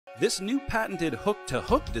This new patented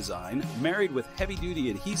hook-to-hook design, married with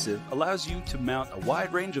heavy-duty adhesive, allows you to mount a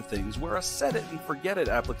wide range of things where a set-it-and-forget-it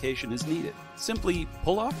application is needed. Simply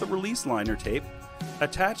pull off the release liner tape,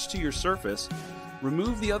 attach to your surface,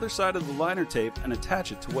 remove the other side of the liner tape, and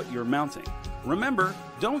attach it to what you're mounting. Remember,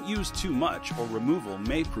 don't use too much or removal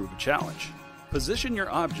may prove a challenge. Position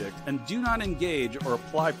your object and do not engage or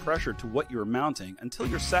apply pressure to what you're mounting until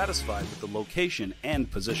you're satisfied with the location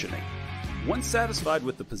and positioning. Once satisfied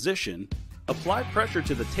with the position, apply pressure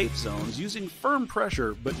to the tape zones using firm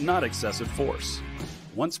pressure but not excessive force.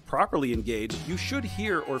 Once properly engaged, you should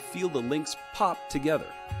hear or feel the links pop together.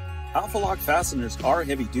 ALFA-LOK fasteners are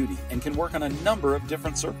heavy duty and can work on a number of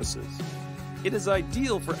different surfaces. It is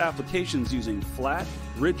ideal for applications using flat,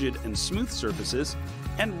 rigid, and smooth surfaces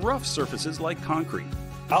and rough surfaces like concrete.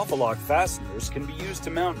 ALFA-LOK fasteners can be used to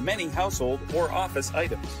mount many household or office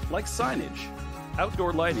items like signage,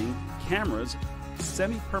 outdoor lighting, cameras,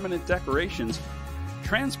 semi-permanent decorations,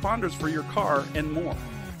 transponders for your car, and more.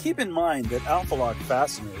 Keep in mind that ALFA-LOK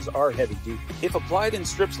fasteners are heavy duty. If applied in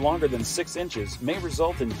strips longer than 6 inches, may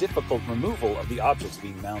result in difficult removal of the objects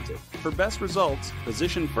being mounted. For best results,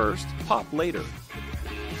 position first, pop later.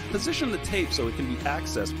 Position the tape so it can be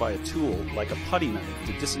accessed by a tool like a putty knife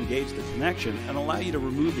to disengage the connection and allow you to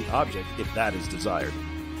remove the object if that is desired.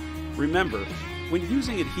 Remember, when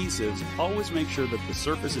using adhesives, always make sure that the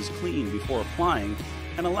surface is clean before applying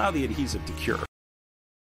and allow the adhesive to cure.